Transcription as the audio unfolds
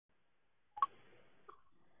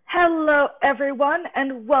Hello, everyone,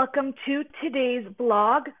 and welcome to today's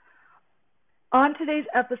blog. On today's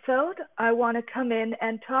episode, I want to come in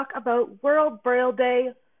and talk about World Braille Day,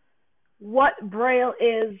 what Braille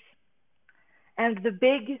is, and the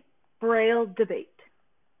big Braille debate.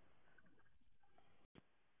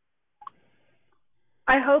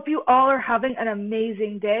 I hope you all are having an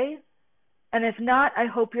amazing day, and if not, I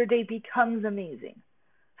hope your day becomes amazing.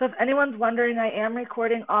 So if anyone's wondering, I am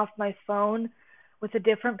recording off my phone with a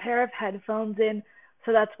different pair of headphones in,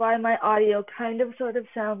 so that's why my audio kind of sort of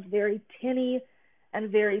sounds very tinny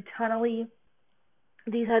and very tunnely.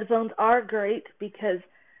 These headphones are great because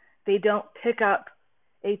they don't pick up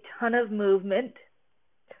a ton of movement,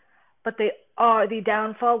 but the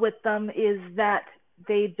downfall with them is that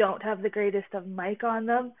they don't have the greatest of mic on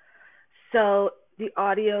them. So the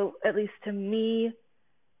audio, at least to me,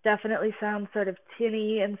 definitely sounds sort of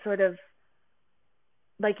tinny and sort of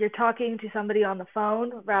like you're talking to somebody on the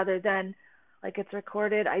phone rather than like it's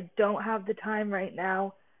recorded. I don't have the time right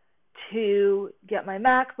now to get my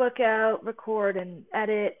MacBook out, record and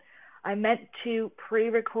edit. I meant to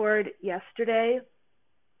pre-record yesterday.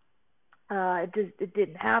 It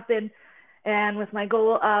didn't happen. And with my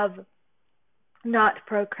goal of not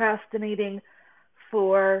procrastinating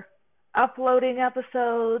for uploading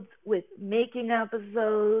episodes, with making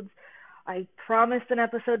episodes, I promised an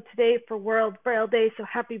episode today for World Braille Day, so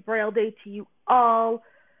happy Braille Day to you all.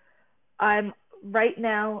 I'm right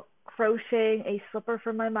now crocheting a slipper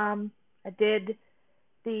for my mom. I did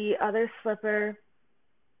the other slipper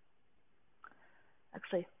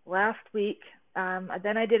actually last week.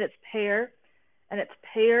 Then I did its pair, and its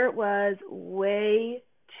pair was way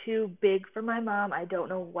too big for my mom. I don't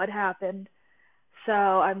know what happened. So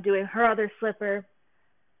I'm doing her other slipper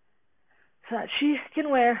so that she can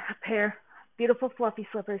wear a pair of beautiful fluffy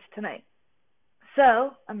slippers tonight.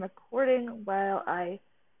 So I'm recording while I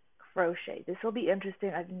crochet. This will be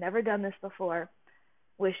interesting. I've never done this before.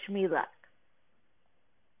 Wish me luck.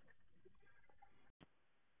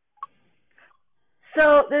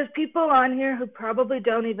 So there's people on here who probably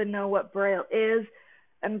don't even know what Braille is.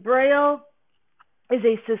 And Braille is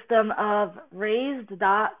a system of raised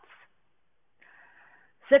dots,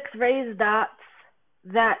 6 raised dots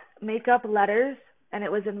that make up letters, and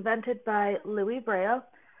it was invented by Louis Braille.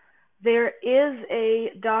 There is a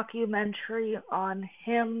documentary on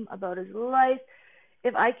him about his life.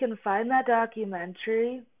 If I can find that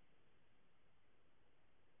documentary,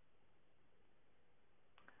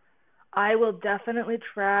 I will definitely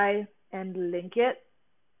try and link it.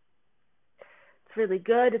 It's really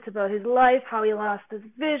good. It's about his life, how he lost his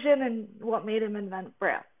vision, and what made him invent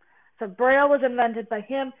Braille. So Braille was invented by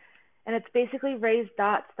him, and it's basically raised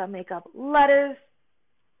dots that make up letters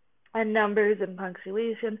and numbers and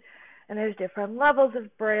punctuation, and there's different levels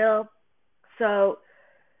of Braille. So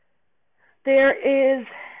there is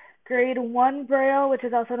grade 1 Braille, which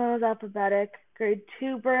is also known as alphabetic, grade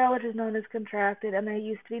 2 Braille, which is known as contracted, and there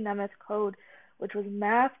used to be Nemeth code, which was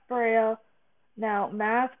math Braille. Now,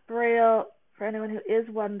 math Braille, for anyone who is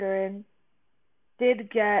wondering, did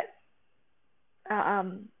get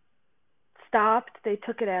stopped. They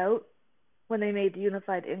took it out when they made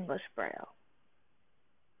Unified English Braille.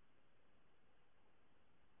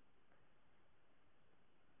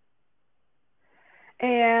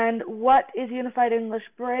 And what is Unified English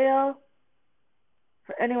Braille?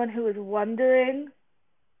 For anyone who is wondering,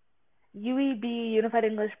 UEB, Unified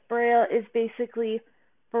English Braille, is basically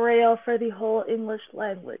Braille for the whole English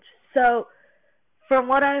language. So, from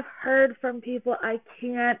what I've heard from people, I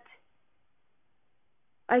can't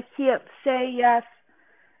say yes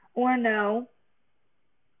or no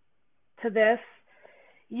to this.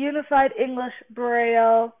 Unified English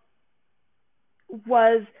Braille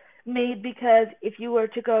was made because if you were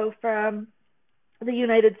to go from the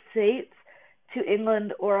United States to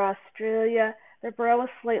England or Australia, their Braille was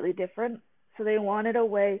slightly different. So they wanted a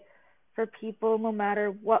way for people, no matter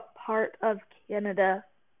what part of Canada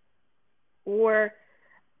or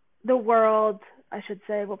the world, I should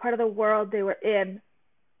say, what part of the world they were in,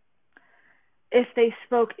 if they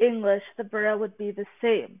spoke English, the Braille would be the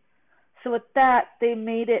same. So with that, they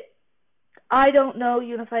made it, I don't know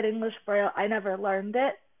Unified English Braille, I never learned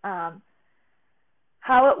it.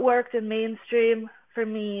 How it worked in mainstream for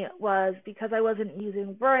me was because I wasn't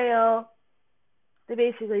using Braille, they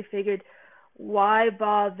basically figured, why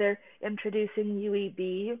bother introducing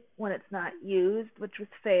UEB when it's not used, which was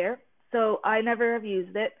fair. So I never have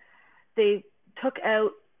used it. They took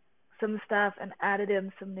out some stuff and added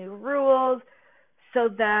in some new rules so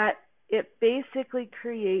that it basically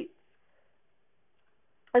creates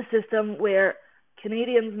a system where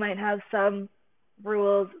Canadians might have some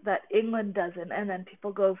rules that England doesn't, and then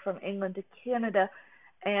people go from England to Canada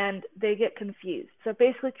and they get confused. So it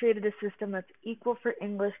basically created a system that's equal for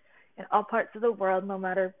English in all parts of the world, no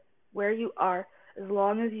matter where you are. As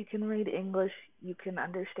long as you can read English, you can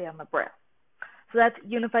understand the Braille. So that's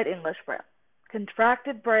Unified English Braille.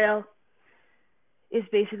 Contracted Braille is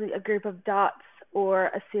basically a group of dots or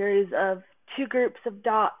a series of two groups of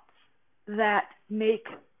dots that make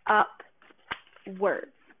up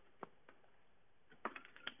words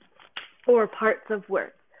or parts of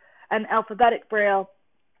words. And alphabetic Braille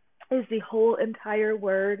is the whole entire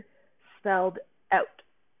word spelled out.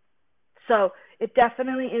 So it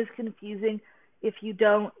definitely is confusing if you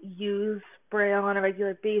don't use Braille on a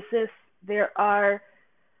regular basis. There are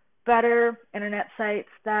better internet sites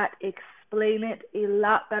that explain it a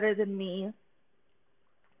lot better than me.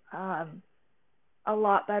 A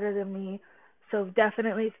lot better than me. So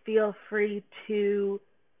definitely feel free to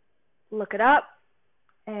look it up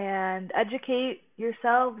and educate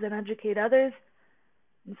yourselves and educate others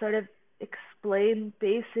and sort of explain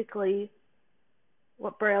basically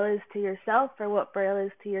what Braille is to yourself or what Braille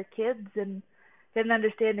is to your kids and get an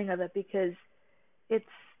understanding of it, because it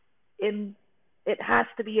has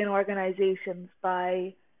to be in organizations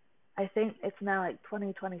by, I think it's now like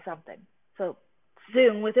 2020 something. So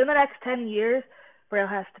soon, within the next 10 years, Braille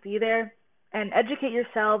has to be there. And educate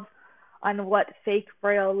yourselves on what fake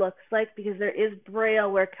Braille looks like, because there is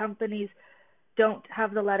Braille where companies don't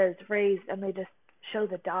have the letters raised and they just show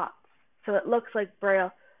the dots. So it looks like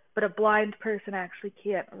Braille, but a blind person actually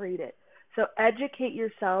can't read it. So educate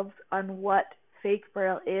yourselves on what fake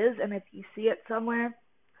Braille is, and if you see it somewhere,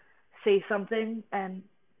 say something and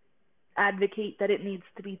advocate that it needs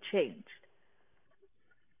to be changed.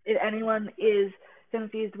 If anyone is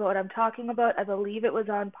confused about what I'm talking about, I believe it was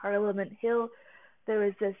on Parliament Hill. There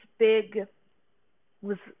was this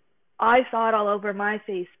I saw it all over my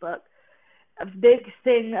Facebook, a big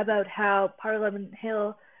thing about how Parliament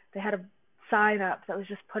Hill, they had a sign up that was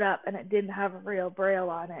just put up and it didn't have a real Braille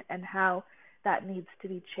on it, and how that needs to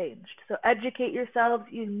be changed. So educate yourselves.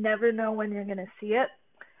 You never know when you're going to see it.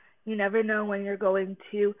 You never know when you're going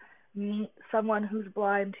to meet someone who's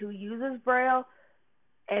blind who uses Braille,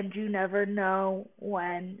 and you never know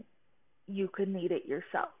when you could need it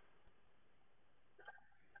yourself.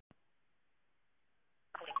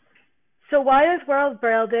 So why is World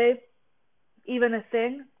Braille Day even a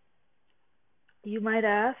thing, you might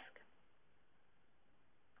ask?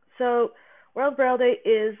 So World Braille Day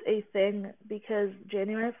is a thing because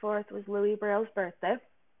January 4th was Louis Braille's birthday.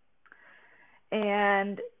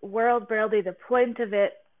 And World Braille Day, the point of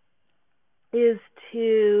it is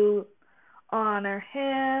to honor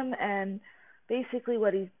him and basically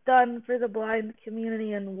what he's done for the blind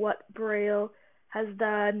community and what Braille has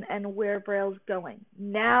done and where Braille's going.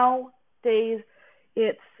 Nowadays,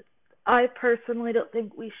 I personally don't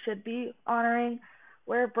think we should be honoring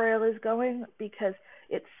where Braille is going, because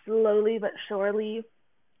it's slowly but surely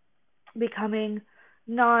becoming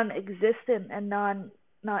non-existent and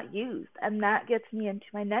not used. And that gets me into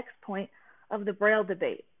my next point of the Braille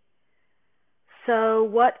debate. So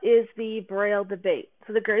what is the Braille debate?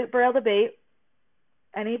 So the Great Braille Debate,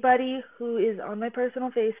 anybody who is on my personal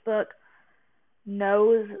Facebook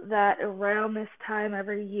knows that around this time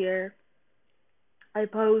every year I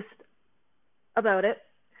post about it.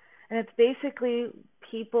 And it's basically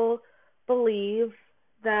people believe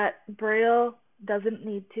that Braille doesn't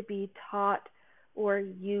need to be taught or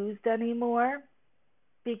used anymore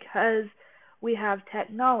because we have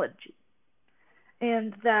technology.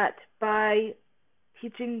 And that by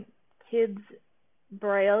teaching kids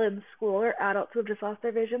Braille in school, or adults who have just lost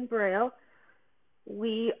their vision Braille,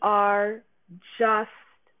 we are just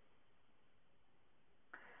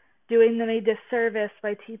doing them a disservice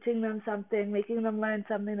by teaching them something, making them learn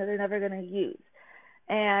something that they're never going to use.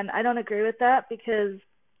 And I don't agree with that, because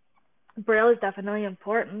Braille is definitely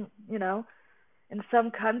important. In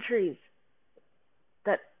some countries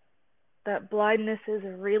that blindness is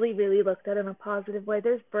really, really looked at in a positive way.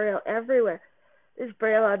 There's Braille everywhere. There's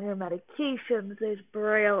Braille on your medications. There's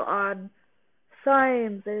Braille on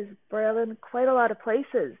signs. There's Braille in quite a lot of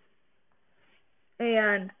places.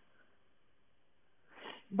 And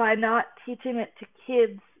by not teaching it to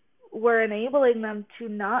kids, we're enabling them to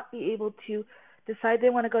not be able to decide they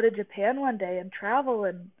want to go to Japan one day and travel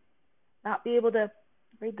and not be able to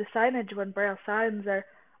read the signage when Braille signs are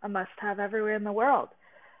a must-have everywhere in the world.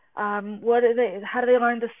 How do they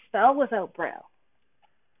learn to spell without Braille?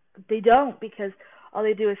 They don't, because all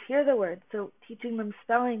they do is hear the word. So teaching them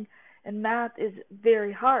spelling and math is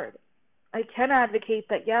very hard. I can advocate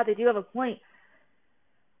that, yeah, they do have a point.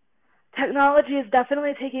 Technology is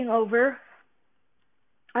definitely taking over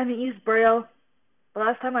I haven't used Braille. The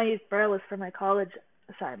last time I used Braille was for my college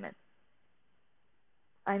assignment.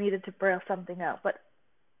 I needed to Braille something out, but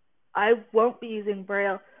I won't be using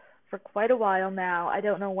Braille for quite a while now. I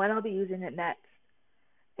don't know when I'll be using it next.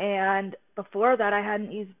 And before that, I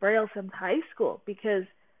hadn't used Braille since high school because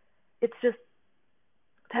it's just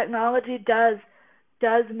technology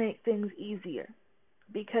does make things easier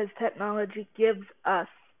because technology gives us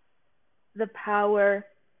the power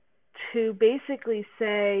to basically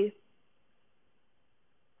say,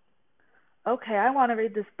 okay, I want to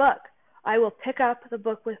read this book. I will pick up the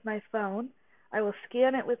book with my phone. I will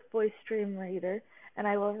scan it with Voice Stream Reader, and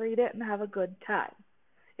I will read it and have a good time.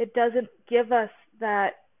 It doesn't give us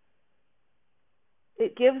that.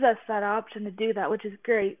 It gives us that option to do that, which is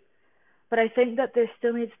great. But I think that there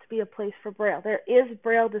still needs to be a place for Braille. There is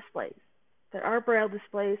Braille displays. There are Braille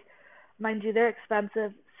displays. Mind you, they're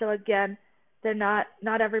expensive. So again, they're not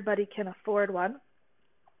everybody can afford one.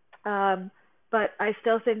 But I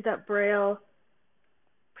still think that Braille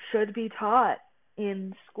should be taught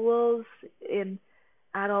in schools, in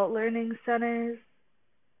adult learning centers,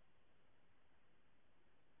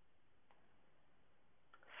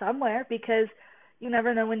 somewhere, because you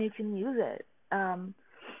never know when you can use it.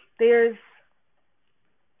 There's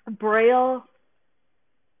Braille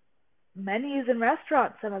menus in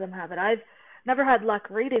restaurants. Some of them have it. I've never had luck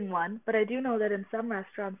reading one, but I do know that in some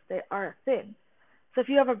restaurants they are a thing. So if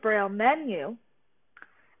you have a Braille menu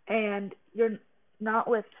and you're not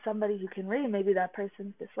with somebody who can read, maybe that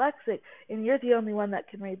person's dyslexic, and you're the only one that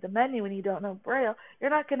can read the menu and you don't know Braille,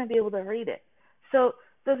 you're not going to be able to read it. So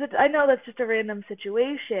I know that's just a random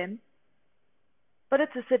situation, but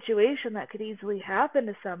it's a situation that could easily happen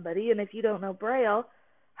to somebody, and if you don't know Braille,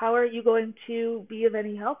 how are you going to be of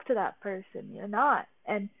any help to that person? You're not.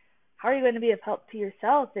 And how are you going to be of help to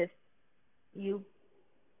yourself if you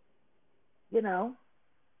know,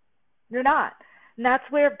 you're not? And that's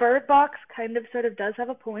where Bird Box kind of sort of does have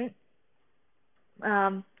a point.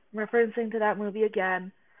 Referencing to that movie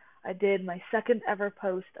again, I did my second ever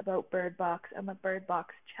post about Bird Box and the Bird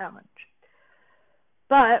Box Challenge.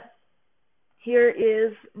 But here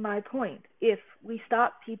is my point. If we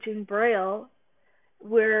stop teaching Braille,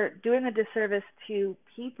 we're doing a disservice to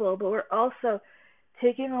people, but we're also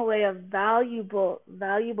taking away a valuable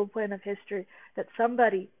point of history that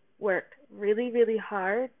somebody worked really, really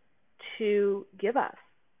hard to give us.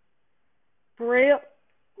 Braille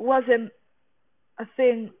wasn't a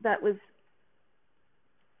thing that was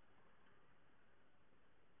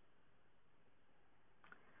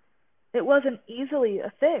it wasn't easily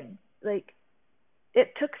a thing. Like,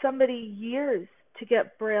 it took somebody years to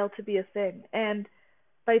get Braille to be a thing, and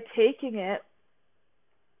by taking it,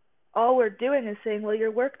 all we're doing is saying, well,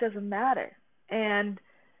 your work doesn't matter, and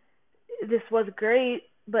this was great,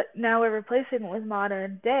 but now we're replacing it with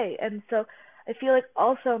modern day. And so I feel like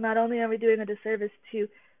also not only are we doing a disservice to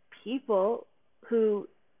people who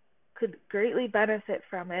could greatly benefit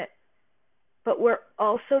from it, but we're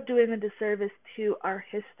also doing a disservice to our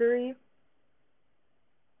history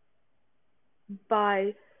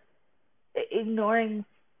by ignoring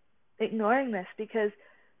this, because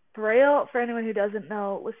Braille, for anyone who doesn't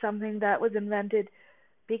know, was something that was invented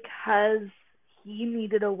because he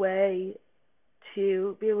needed a way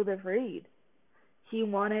to be able to read. He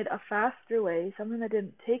wanted a faster way, something that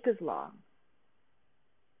didn't take as long.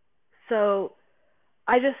 So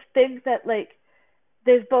I just think that, like,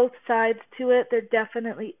 there's both sides to it. There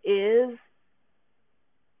definitely is.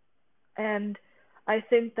 And I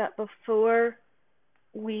think that before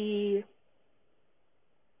we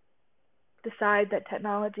decide that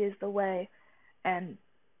technology is the way and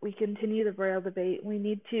we continue the Braille debate, we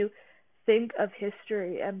need to think of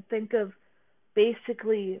history and think of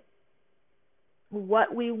basically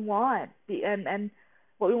what we want and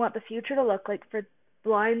what we want the future to look like for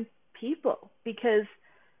blind people. Because,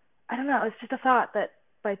 I don't know, it's just a thought that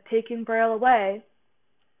by taking Braille away,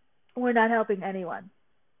 we're not helping anyone.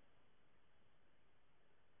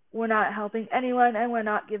 We're not helping anyone, and we're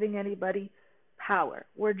not giving anybody power.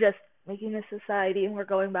 We're just making a society, and we're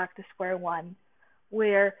going back to square one,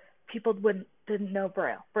 where people didn't know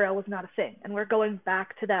Braille. Braille was not a thing, and we're going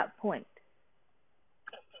back to that point.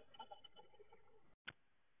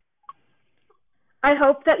 I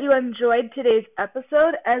hope that you enjoyed today's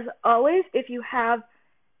episode. As always, if you have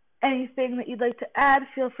anything that you'd like to add,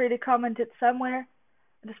 feel free to comment it somewhere.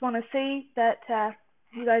 I just want to say that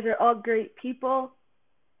you guys are all great people.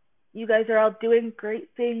 You guys are all doing great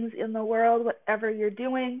things in the world, whatever you're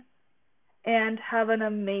doing, and have an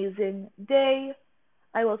amazing day.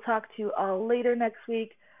 I will talk to you all later next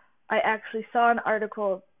week. I actually saw an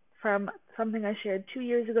article from something I shared 2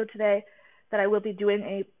 years ago today that I will be doing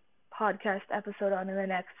a podcast episode on in the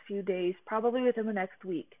next few days, probably within the next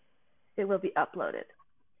week. It will be uploaded.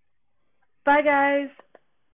 Bye, guys.